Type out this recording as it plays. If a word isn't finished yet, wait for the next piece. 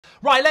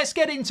Right, let's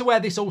get into where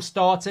this all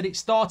started. It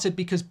started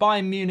because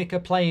Bayern Munich are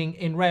playing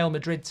in Real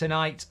Madrid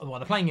tonight. Well,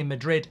 they're playing in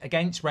Madrid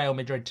against Real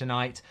Madrid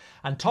tonight.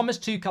 And Thomas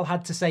Tuchel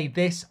had to say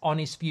this on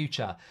his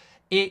future.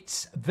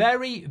 It's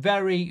very,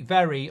 very,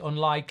 very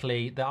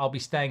unlikely that I'll be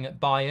staying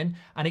at Bayern.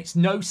 And it's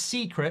no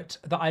secret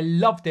that I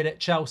loved it at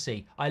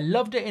Chelsea. I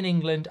loved it in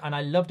England and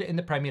I loved it in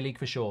the Premier League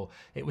for sure.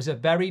 It was a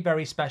very,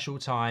 very special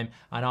time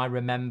and I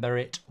remember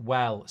it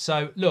well.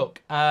 So,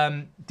 look,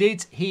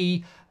 did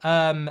he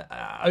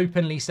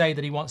openly say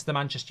that he wants the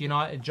Manchester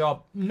United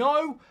job?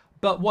 No.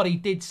 But what he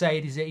did say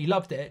is that he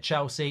loved it at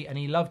Chelsea and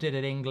he loved it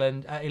at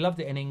England. He loved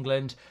it in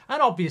England.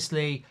 And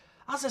obviously,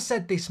 as I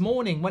said this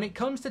morning, when it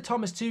comes to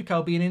Thomas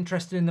Tuchel being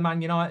interested in the Man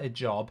United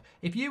job,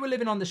 if you were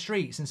living on the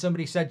streets and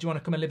somebody said, do you want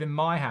to come and live in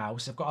my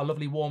house? I've got a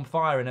lovely warm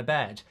fire and a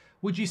bed.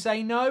 Would you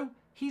say no?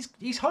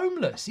 He's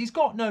homeless. He's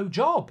got no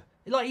job.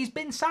 Like, he's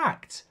been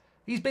sacked.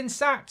 He's been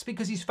sacked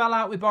because he's fell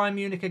out with Bayern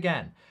Munich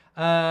again.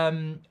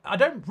 I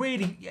don't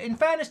really, in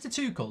fairness to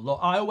Tuchel, look,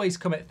 I always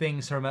come at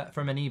things from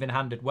an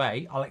even-handed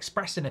way. I'll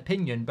express an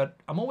opinion, but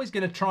I'm always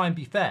going to try and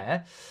be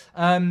fair.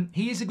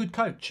 He is a good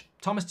coach.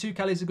 Thomas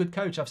Tuchel is a good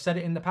coach. I've said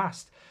it in the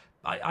past.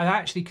 I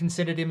actually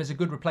considered him as a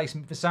good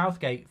replacement for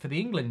Southgate for the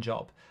England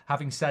job.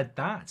 Having said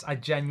that, I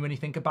genuinely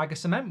think a bag of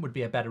cement would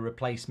be a better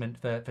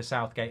replacement for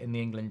Southgate in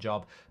the England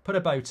job. Put a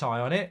bow tie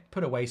on it,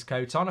 put a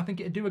waistcoat on, I think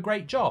it'd do a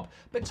great job.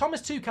 But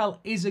Thomas Tuchel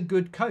is a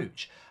good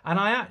coach. And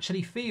I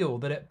actually feel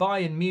that at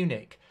Bayern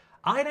Munich,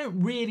 I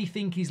don't really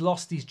think he's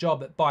lost his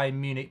job at Bayern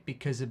Munich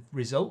because of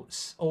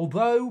results.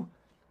 Although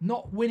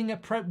not winning a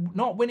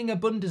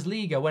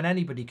Bundesliga when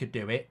anybody could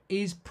do it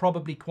is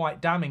probably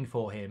quite damning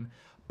for him.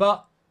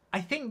 But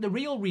I think the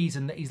real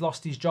reason that he's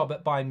lost his job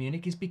at Bayern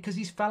Munich is because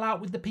he's fell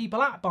out with the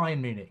people at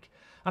Bayern Munich.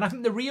 And I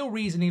think the real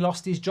reason he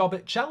lost his job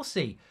at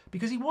Chelsea,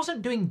 because he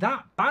wasn't doing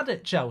that bad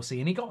at Chelsea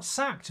and he got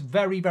sacked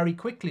very, very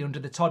quickly under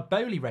the Todd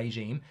Boehly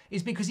regime,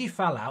 is because he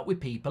fell out with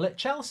people at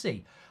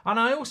Chelsea. And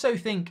I also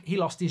think he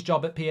lost his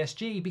job at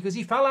PSG because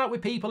he fell out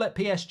with people at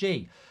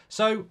PSG.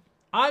 So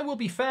I will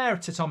be fair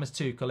to Thomas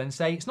Tuchel and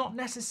say it's not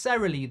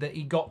necessarily that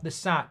he got the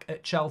sack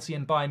at Chelsea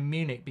and Bayern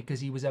Munich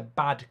because he was a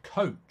bad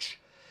coach.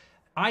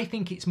 I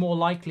think it's more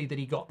likely that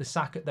he got the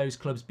sack at those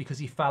clubs because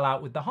he fell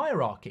out with the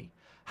hierarchy.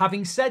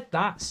 Having said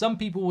that, some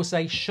people will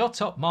say,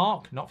 shut up,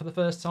 Mark, not for the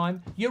first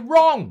time. You're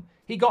wrong.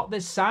 He got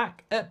the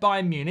sack at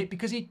Bayern Munich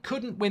because he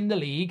couldn't win the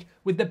league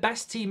with the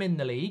best team in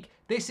the league.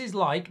 This is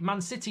like Man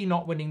City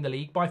not winning the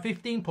league by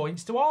 15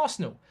 points to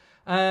Arsenal,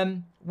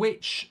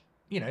 which,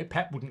 you know,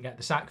 Pep wouldn't get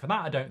the sack for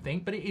that, I don't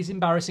think, but it is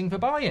embarrassing for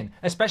Bayern,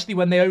 especially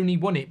when they only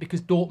won it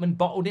because Dortmund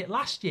bottled it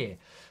last year.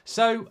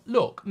 So,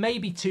 look,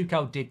 maybe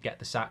Tuchel did get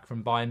the sack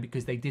from Bayern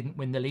because they didn't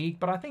win the league,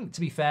 but I think,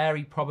 to be fair,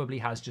 he probably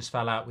has just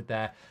fell out with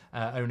their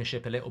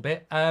ownership a little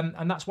bit,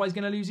 and that's why he's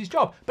going to lose his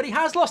job. But he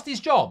has lost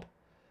his job.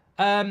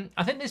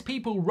 I think there's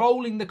people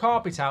rolling the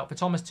carpet out for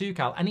Thomas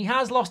Tuchel, and he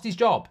has lost his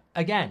job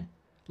again.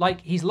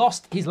 Like, he's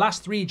lost his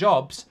last 3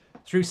 jobs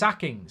through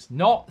sackings,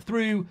 not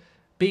through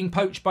being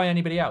poached by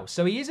anybody else.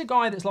 So he is a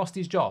guy that's lost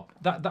his job.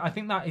 That I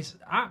think that is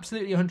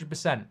absolutely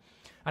 100%.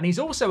 And he's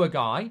also a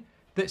guy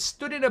that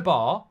stood in a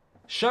bar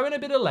showing a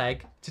bit of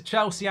leg to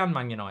Chelsea and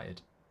Man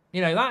United.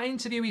 You know, that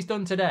interview he's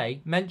done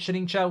today,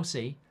 mentioning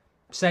Chelsea,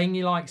 saying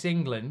he likes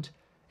England,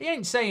 he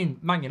ain't saying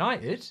Man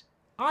United.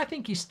 I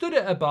think he stood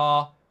at a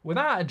bar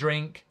without a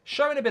drink,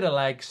 showing a bit of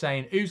leg,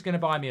 saying, who's going to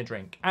buy me a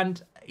drink?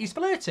 And he's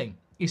flirting.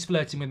 He's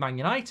flirting with Man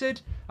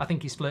United. I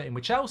think he's flirting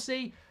with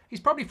Chelsea. He's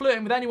probably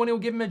flirting with anyone who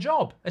will give him a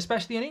job,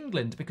 especially in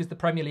England, because the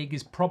Premier League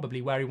is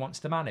probably where he wants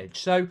to manage.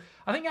 So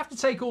I think you have to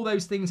take all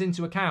those things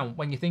into account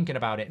when you're thinking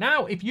about it.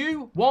 Now, if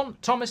you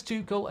want Thomas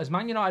Tuchel as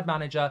Man United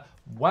manager,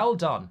 well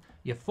done.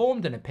 You've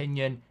formed an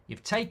opinion,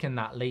 you've taken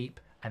that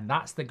leap, and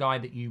that's the guy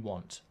that you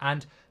want.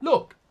 And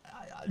look,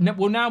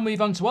 we'll now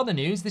move on to other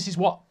news. This is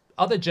what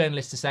other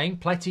journalists are saying.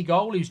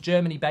 Pletty-Goal, who's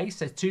Germany-based,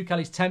 says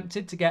Tuchel is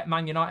tempted to get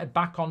Man United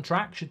back on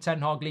track should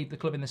Ten Hag leave the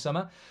club in the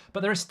summer.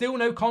 But there are still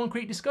no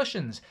concrete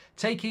discussions.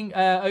 Taking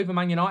over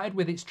Man United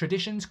with its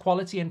traditions,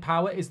 quality and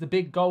power is the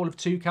big goal of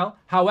Tuchel.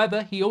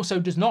 However, he also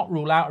does not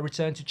rule out a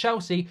return to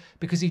Chelsea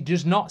because he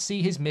does not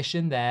see his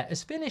mission there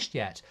as finished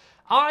yet.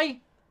 I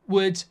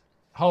would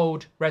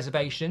hold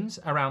reservations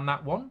around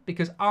that one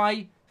because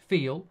I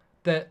feel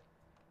that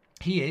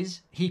he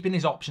is keeping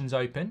his options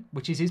open,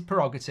 which is his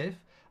prerogative.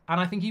 And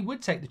I think he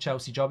would take the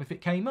Chelsea job if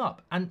it came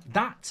up. And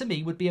that, to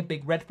me, would be a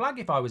big red flag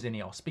if I was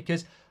Ineos,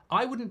 because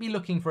I wouldn't be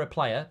looking for a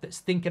player that's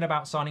thinking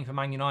about signing for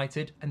Man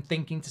United and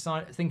thinking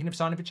of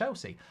signing for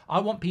Chelsea.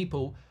 I want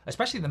people,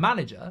 especially the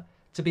manager,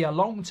 to be a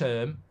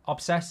long-term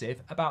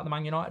obsessive about the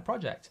Man United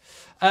project.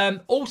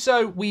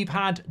 Also, we've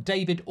had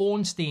David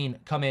Ornstein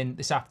come in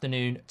this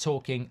afternoon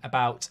talking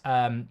about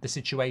the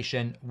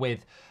situation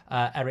with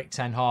Erik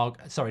Ten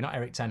Hag. Sorry, not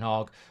Erik Ten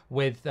Hag,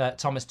 with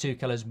Thomas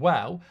Tuchel as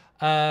well.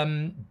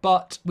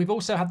 But we've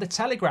also had the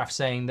Telegraph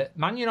saying that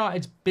Man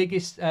United's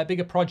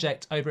bigger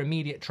project over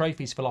immediate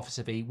trophies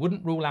philosophy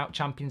wouldn't rule out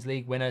Champions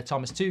League winner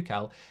Thomas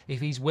Tuchel if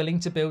he's willing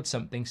to build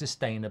something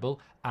sustainable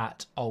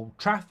at Old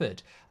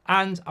Trafford.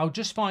 And I'll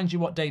just find you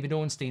what David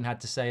Ornstein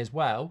had to say as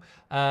well.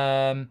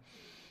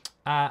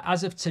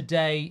 As of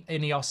today,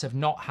 Ineos have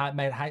not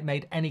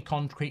made any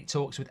concrete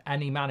talks with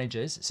any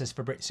managers, says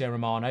Fabrizio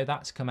Romano.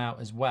 That's come out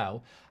as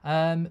well.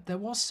 There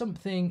was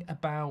something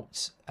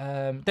about...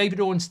 David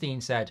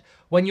Ornstein said,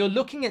 when you're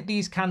looking at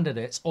these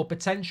candidates or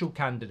potential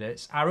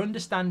candidates, our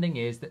understanding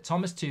is that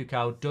Thomas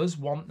Tuchel does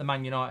want the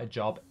Man United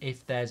job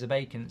if there's a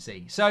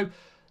vacancy. So,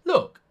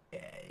 look,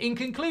 in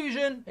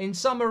conclusion, in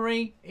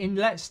summary,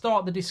 let's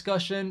start the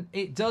discussion,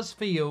 it does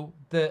feel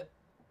that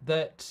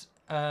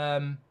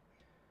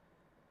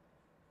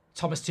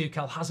Thomas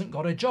Tuchel hasn't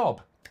got a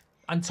job,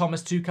 and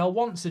Thomas Tuchel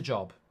wants a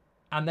job,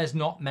 and there's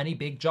not many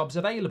big jobs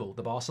available.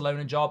 The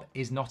Barcelona job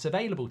is not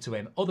available to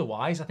him.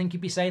 Otherwise, I think he'd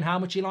be saying how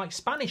much he likes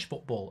Spanish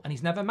football, and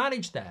he's never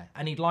managed there,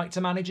 and he'd like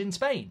to manage in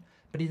Spain,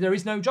 but there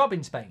is no job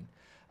in Spain.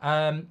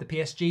 The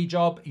PSG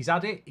job, he's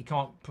had it. He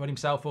can't put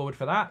himself forward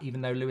for that,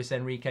 even though Luis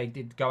Enrique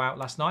did go out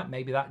last night.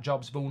 Maybe that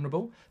job's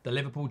vulnerable. The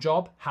Liverpool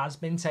job has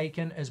been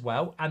taken as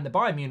well, and the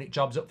Bayern Munich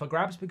job's up for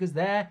grabs because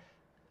they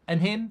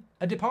and him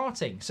are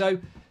departing. So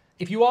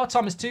if you are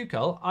Thomas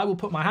Tuchel, I will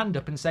put my hand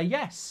up and say,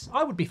 yes,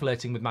 I would be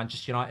flirting with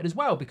Manchester United as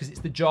well, because it's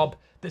the job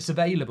that's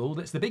available,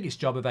 that's the biggest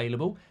job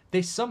available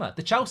this summer.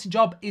 The Chelsea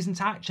job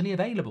isn't actually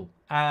available.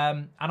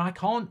 And I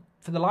can't,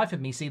 for the life of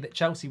me, see that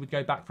Chelsea would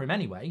go back for him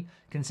anyway,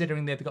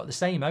 considering they've got the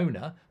same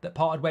owner that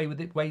parted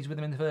ways with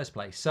him in the first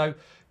place. So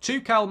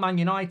Tuchel, Man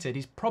United,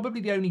 is probably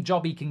the only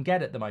job he can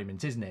get at the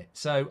moment, isn't it?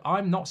 So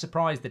I'm not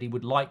surprised that he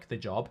would like the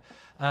job.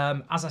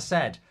 As I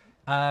said,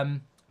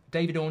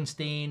 David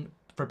Ornstein,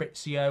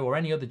 Fabrizio, or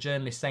any other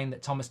journalist saying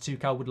that Thomas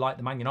Tuchel would like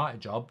the Man United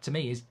job, to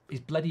me, is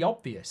bloody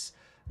obvious.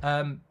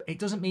 It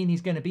doesn't mean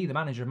he's going to be the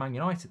manager of Man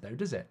United, though,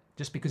 does it?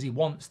 Just because he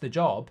wants the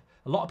job.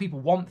 A lot of people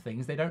want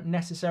things they don't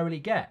necessarily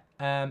get.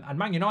 And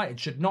Man United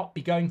should not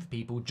be going for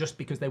people just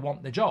because they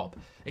want the job.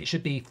 It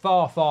should be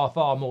far, far,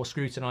 far more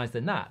scrutinised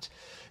than that.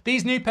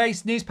 These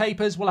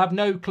newspapers will have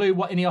no clue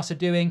what Ineos are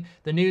doing.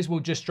 The news will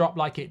just drop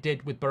like it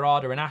did with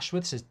Barada and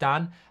Ashworth, says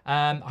Dan.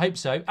 I hope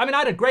so. I mean, I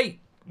had a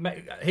great...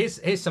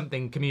 Here's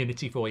something,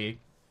 community, for you.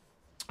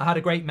 I had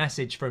a great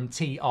message from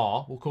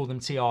TR, we'll call them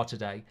TR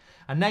today,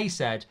 and they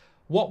said,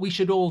 what we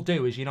should all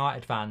do as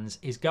United fans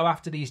is go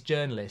after these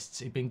journalists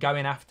who've been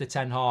going after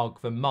Ten Hag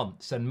for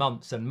months and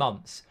months and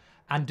months,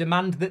 and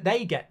demand that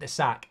they get the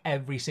sack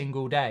every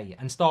single day,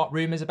 and start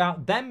rumours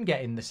about them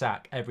getting the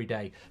sack every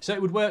day. So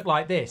it would work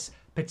like this.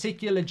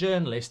 Particular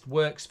journalist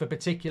works for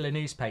particular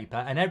newspaper,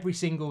 and every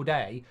single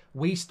day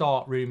we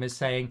start rumours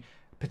saying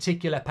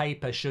particular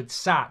paper should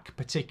sack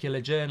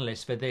particular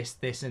journalists for this,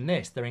 this and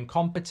this. They're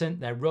incompetent,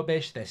 they're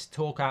rubbish, they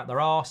talk out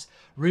their arse.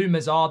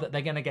 Rumours are that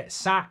they're going to get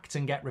sacked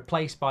and get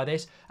replaced by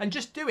this. And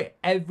just do it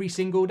every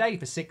single day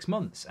for 6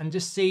 months and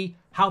just see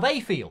how they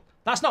feel.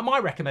 That's not my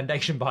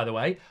recommendation, by the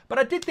way, but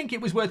I did think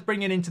it was worth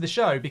bringing into the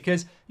show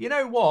because, you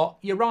know what,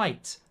 you're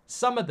right.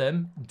 Some of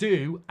them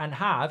do and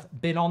have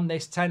been on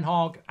this Ten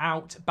Hag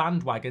out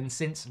bandwagon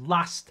since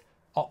last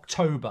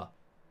October.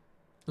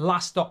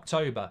 Last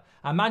October.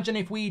 Imagine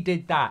if we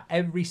did that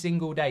every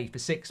single day for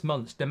 6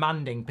 months,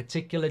 demanding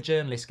particular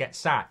journalists get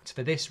sacked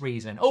for this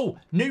reason. Oh,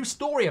 new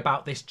story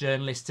about this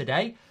journalist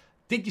today.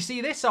 Did you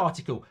see this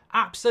article?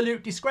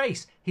 Absolute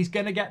disgrace. He's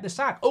going to get the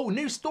sack. Oh,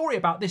 new story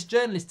about this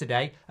journalist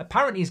today.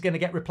 Apparently he's going to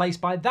get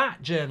replaced by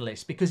that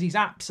journalist because he's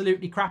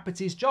absolutely crap at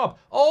his job.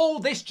 Oh,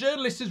 this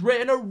journalist has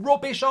written a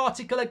rubbish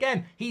article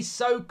again. He's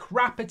so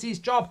crap at his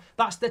job.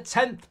 That's the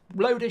 10th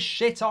load of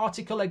shit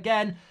article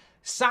again.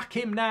 Sack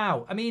him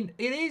now. I mean,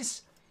 it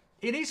is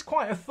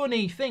quite a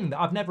funny thing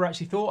that I've never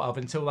actually thought of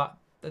until that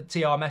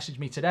TR messaged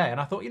me today. And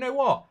I thought, you know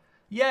what?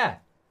 Yeah,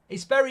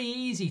 it's very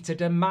easy to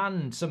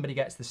demand somebody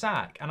gets the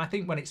sack. And I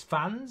think when it's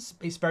fans,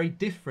 it's very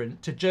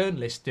different to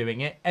journalists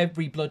doing it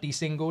every bloody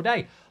single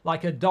day,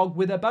 like a dog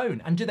with a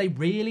bone. And do they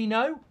really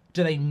know?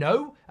 Do they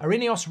know? Are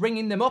Ineos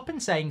ringing them up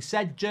and saying,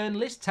 said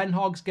journalist, Ten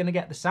Hag's going to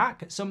get the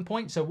sack at some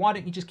point, so why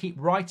don't you just keep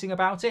writing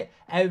about it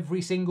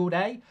every single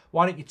day?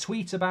 Why don't you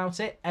tweet about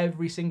it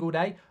every single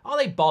day? Are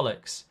they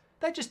bollocks?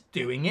 They're just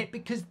doing it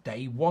because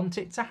they want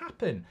it to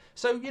happen.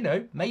 So, you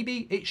know,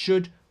 maybe it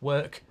should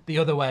work the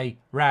other way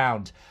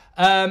round.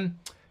 Ten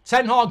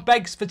Hag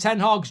begs for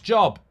Ten Hag's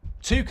job.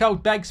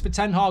 Tuchel begs for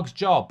Ten Hag's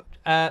job.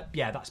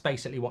 Yeah, that's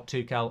basically what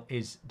Tuchel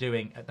is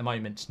doing at the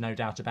moment, no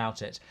doubt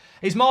about it.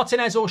 Is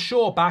Martinez or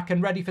Shaw back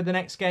and ready for the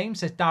next game,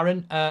 says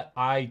Darren.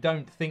 I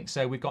don't think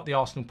so. We've got the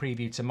Arsenal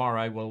preview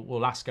tomorrow.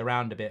 We'll ask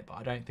around a bit, but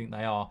I don't think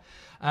they are.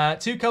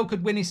 Tuchel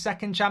could win his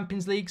second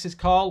Champions League, says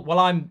Carl. Well,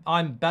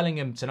 I'm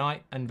Bellingham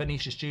tonight and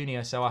Vinicius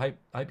Jr., so I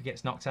hope he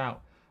gets knocked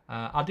out.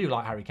 I do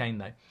like Harry Kane,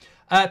 though.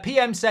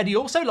 PM said he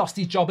also lost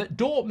his job at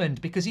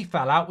Dortmund because he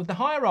fell out with the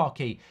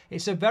hierarchy.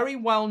 It's a very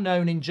well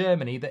known in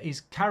Germany that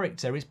his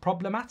character is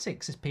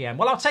problematic, says PM.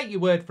 Well, I'll take your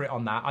word for it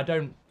on that.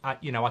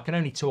 I can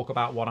only talk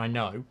about what I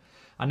know.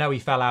 I know he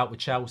fell out with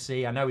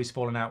Chelsea. I know he's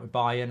fallen out with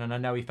Bayern, and I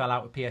know he fell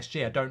out with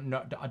PSG.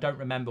 I don't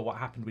remember what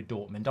happened with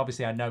Dortmund.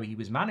 Obviously, I know he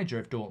was manager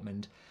of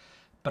Dortmund,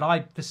 but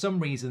I, for some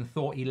reason,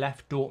 thought he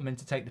left Dortmund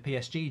to take the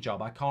PSG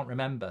job. I can't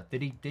remember.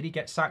 Did he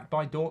get sacked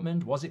by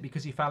Dortmund? Was it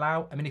because he fell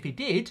out? I mean, if he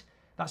did,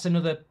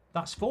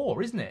 that's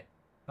 4, isn't it?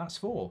 That's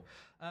 4.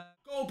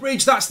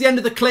 Goldbridge, that's the end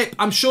of the clip.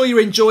 I'm sure you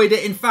enjoyed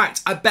it. In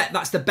fact, I bet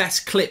that's the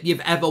best clip you've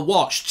ever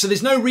watched. So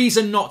there's no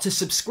reason not to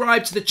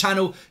subscribe to the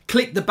channel,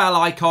 click the bell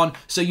icon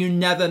so you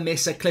never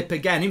miss a clip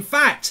again. In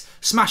fact,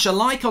 smash a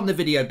like on the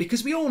video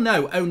because we all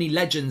know only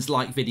legends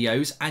like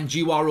videos and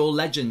you are all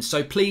legends.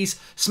 So please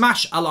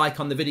smash a like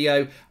on the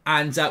video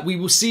and we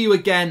will see you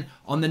again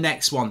on the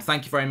next one.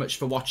 Thank you very much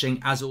for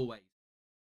watching as always.